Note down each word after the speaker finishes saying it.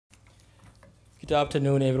Good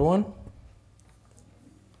afternoon, everyone.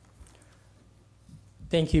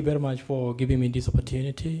 Thank you very much for giving me this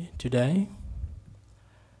opportunity today.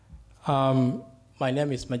 My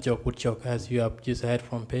name is Majok Wutchok, as you have just heard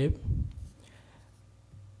from Pep.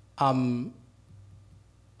 I'm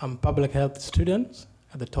a public health student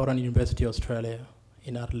at the Torrens University, Australia,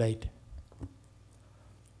 in Adelaide.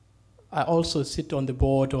 I also sit on the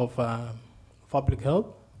board of public health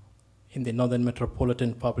in the Northern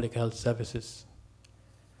Metropolitan Public Health Services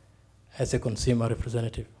as a consumer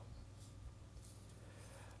representative.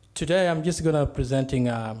 Today, I'm just going to be presenting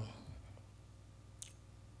a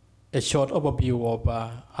short overview of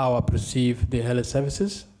how I perceive the health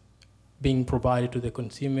services being provided to the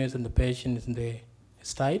consumers and the patients in the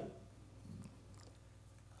state.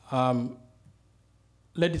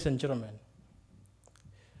 Ladies and gentlemen,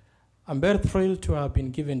 I'm very thrilled to have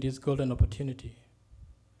been given this golden opportunity,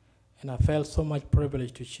 and I felt so much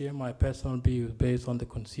privileged to share my personal views based on the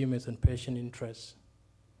consumers and patient interests.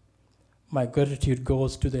 My gratitude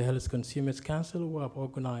goes to the Health Consumers Council, who have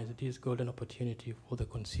organized this golden opportunity for the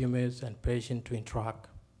consumers and patients to interact.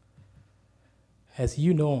 As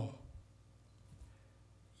you know,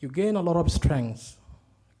 you gain a lot of strength,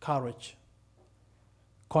 courage,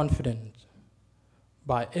 confidence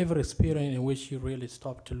by every experience in which you really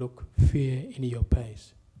stop to look fear in your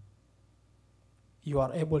face. You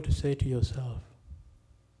are able to say to yourself,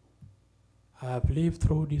 I have lived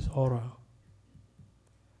through this horror.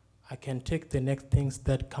 I can take the next things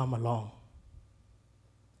that come along.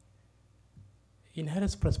 In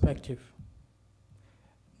health perspective,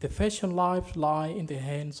 the patient lives lie in the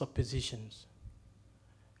hands of physicians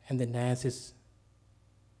and the nurses.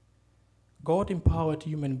 God empowered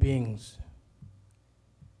human beings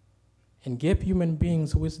and gave human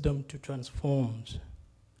beings wisdom to transform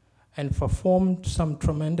and perform some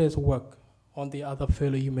tremendous work on the other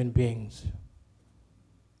fellow human beings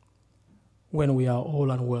when we are all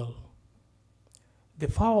unwell. The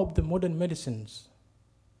power of the modern medicines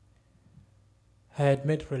had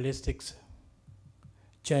made realistic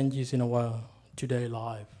changes in our today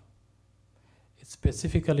life,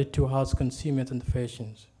 specifically to us consumers and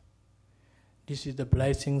patients. This is the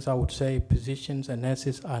blessings, I would say, physicians and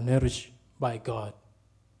nurses are nourished by God.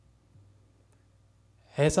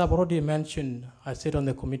 As I've already mentioned, I sit on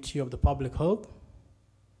the Committee of the Public Health.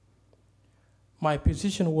 My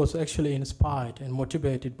position was actually inspired and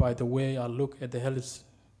motivated by the way I look at the health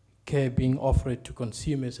care being offered to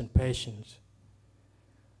consumers and patients,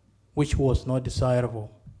 which was not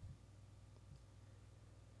desirable.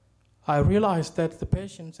 I realized that the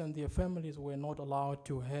patients and their families were not allowed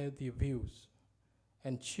to hear their views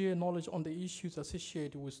and share knowledge on the issues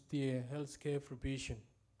associated with their health care provision.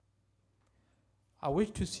 I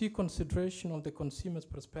wish to see consideration of the consumer's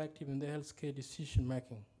perspective in the healthcare decision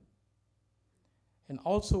making, and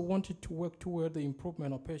also wanted to work toward the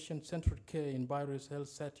improvement of patient-centered care in various health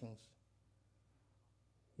settings,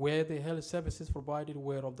 where the health services provided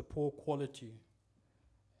were of the poor quality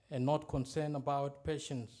and not concerned about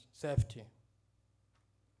patients' safety.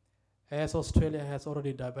 As Australia has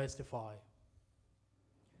already diversified,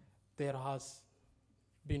 there has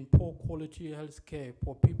been poor quality health care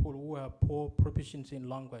for people who have poor proficiency in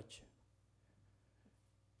language,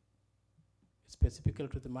 specifically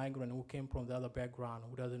to the migrant who came from the other background,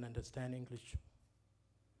 who doesn't understand English.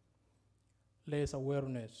 Less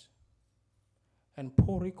awareness and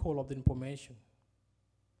poor recall of the information.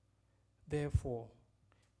 Therefore,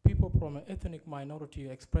 people from an ethnic minority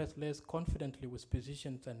express less confidently with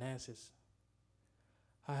physicians and nurses.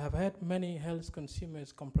 I have had many health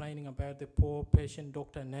consumers complaining about the poor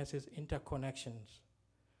patient-doctor nurses interconnections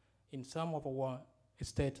in some of our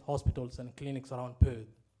state hospitals and clinics around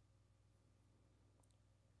Perth,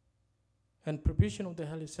 and provision of the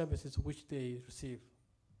health services which they receive.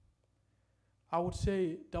 I would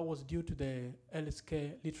say that was due to the health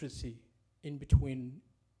care literacy in between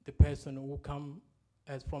the person who come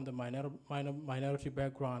as from the minority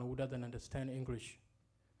background who doesn't understand English.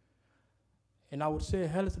 And I would say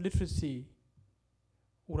health literacy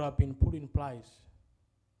would have been put in place.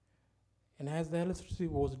 And as the health literacy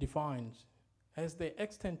was defined, as the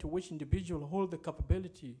extent to which individuals hold the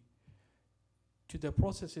capability to the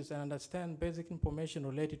processes and understand basic information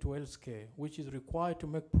related to healthcare, which is required to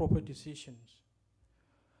make proper decisions.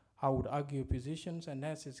 I would argue physicians and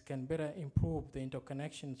nurses can better improve the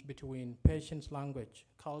interconnections between patients' language,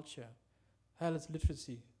 culture, health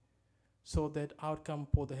literacy, so that outcome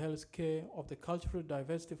for the health care of the culturally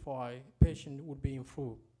diversified patient would be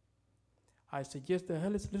improved. I suggest the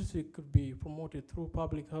health literacy could be promoted through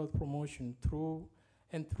public health promotion, through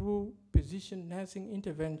physician nursing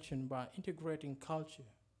intervention by integrating culture,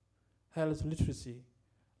 health literacy,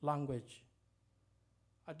 language.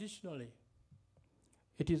 Additionally,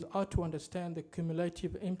 it is hard to understand the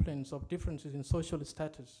cumulative influence of differences in social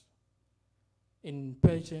status in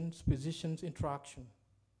patients-physicians interaction.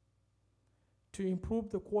 To improve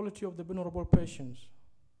the quality of the vulnerable patients,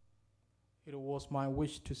 it was my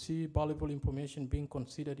wish to see valuable information being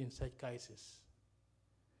considered in such cases.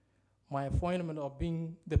 My appointment of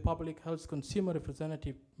being the Public Health Consumer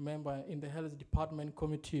Representative member in the Health Department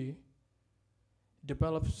Committee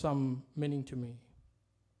developed some meaning to me.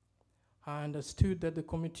 I understood that the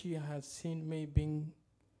committee has seen me being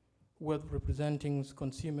worth representing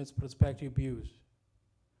consumers' prospective views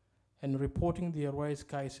and reporting the raised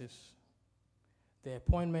cases. The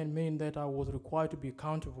appointment meant that I was required to be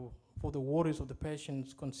accountable for the worries of the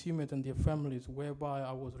patients, consumers, and their families, whereby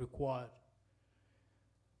I was required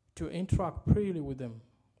to interact freely with them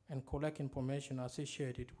and collect information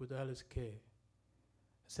associated with health care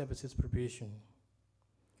services provision.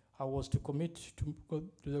 I was to commit to go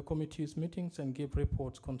to the committee's meetings and give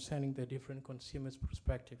reports concerning the different consumers'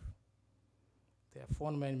 perspective. The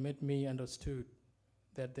appointment made me understood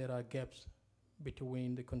that there are gaps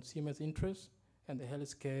between the consumer's interests and the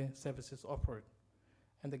health care services offered,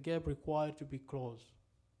 and the gap required to be closed.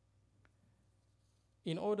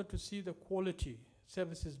 In order to see the quality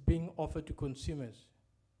services being offered to consumers,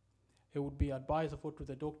 it would be advisable to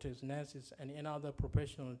the doctors, nurses, and any other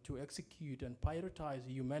professional to execute and prioritize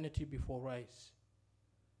humanity before race,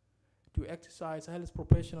 to exercise health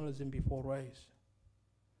professionalism before race,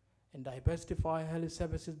 and diversify health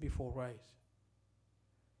services before race.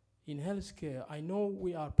 In healthcare, I know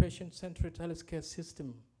we are patient-centered healthcare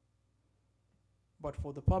system, but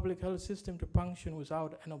for the public health system to function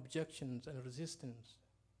without any objections and resistance,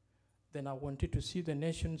 then I wanted to see the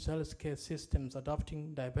nation's healthcare systems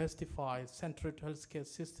adopting diversified, centered healthcare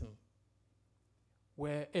system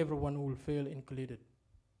where everyone will feel included.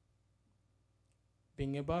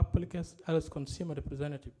 Being a public health consumer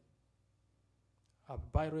representative, I have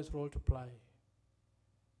various role to play.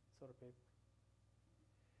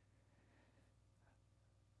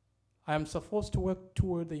 I am supposed to work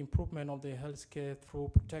toward the improvement of the healthcare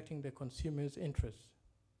through protecting the consumer's interests.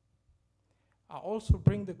 I also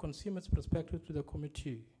bring the consumer's perspective to the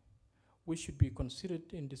committee, which should be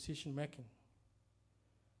considered in decision making.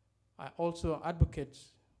 I also advocate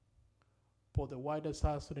for the wider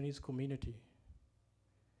South Sudanese community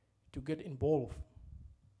to get involved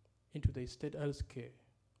into the state healthcare,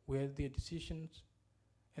 where their decisions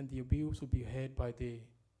and their views will be heard by the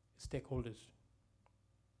stakeholders.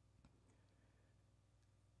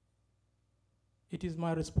 It is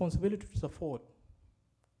my responsibility to support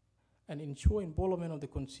and ensure involvement of the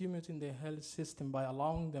consumers in the health system by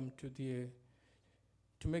allowing them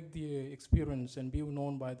to make their experience and view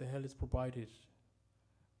known by the health providers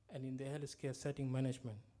and in the healthcare setting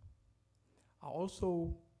management. I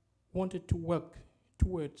also wanted to work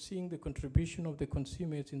towards seeing the contribution of the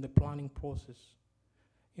consumers in the planning process,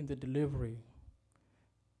 in the delivery,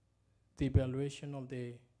 the evaluation of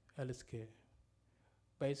the healthcare.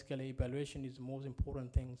 Basically, evaluation is the most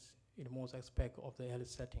important things in most aspects of the health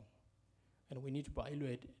setting. And we need to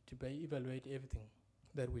evaluate everything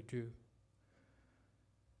that we do.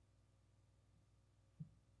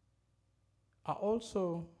 I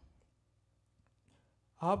also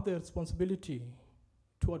have the responsibility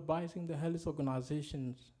to advising the health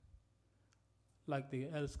organizations like the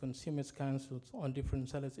Health Consumers Councils on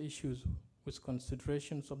different health issues with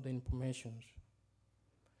considerations of the information.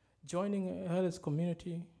 Joining a health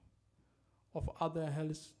community of other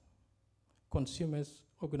health consumers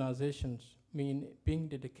organizations mean being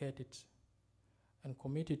dedicated and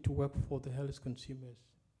committed to work for the health consumers.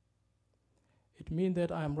 It means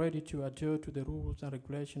that I am ready to adhere to the rules and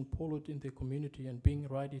regulations followed in the community and being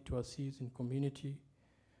ready to assist in community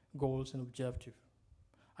goals and objectives.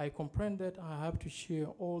 I comprehend that I have to share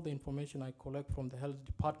all the information I collect from the health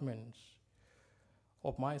departments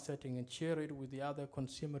of my setting and share it with the other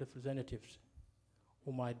consumer representatives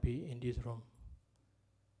who might be in this room,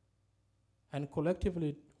 and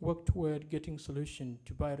collectively work toward getting solutions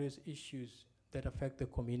to various issues that affect the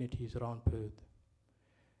communities around Perth.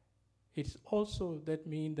 It's also that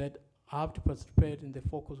means that I have to participate in the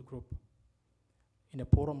focus group in a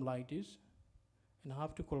forum like this, and I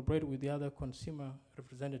have to collaborate with the other consumer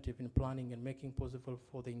representatives in planning and making possible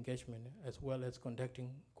for the engagement, as well as conducting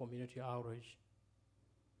community outreach.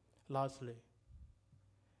 Lastly,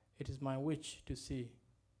 it is my wish to see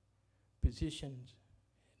physicians,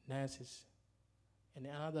 nurses, and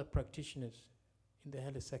other practitioners in the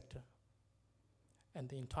health sector and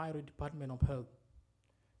the entire Department of Health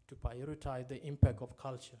to prioritize the impact of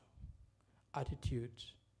culture,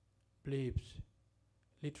 attitudes, believes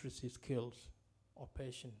literacy skills of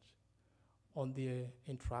patients on their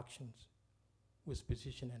interactions with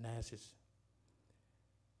physician and nurses.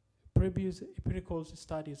 Previous empirical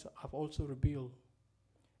studies have also revealed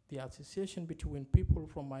the association between people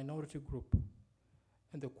from minority group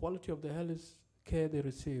and the quality of the health care they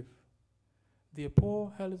receive. Their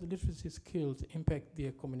poor health literacy skills impact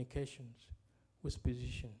their communications with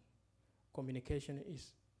physicians. Communication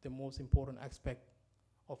is the most important aspect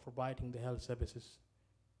of providing the health services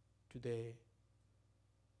to the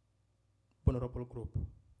vulnerable group.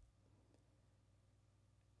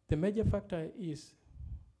 The major factor is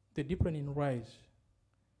the difference in race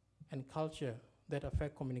and culture that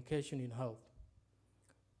affect communication in health.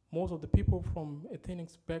 Most of the people from ethnic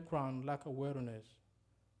background lack awareness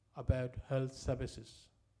about health services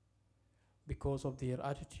because of their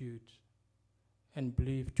attitude and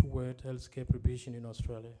belief toward healthcare provision in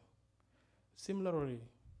Australia. Similarly,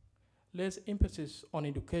 less emphasis on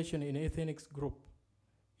education in ethnic group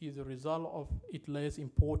is a result of it less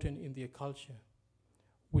important in their culture,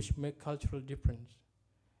 which make cultural difference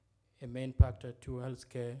a main factor to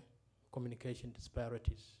healthcare communication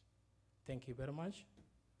disparities. Thank you very much.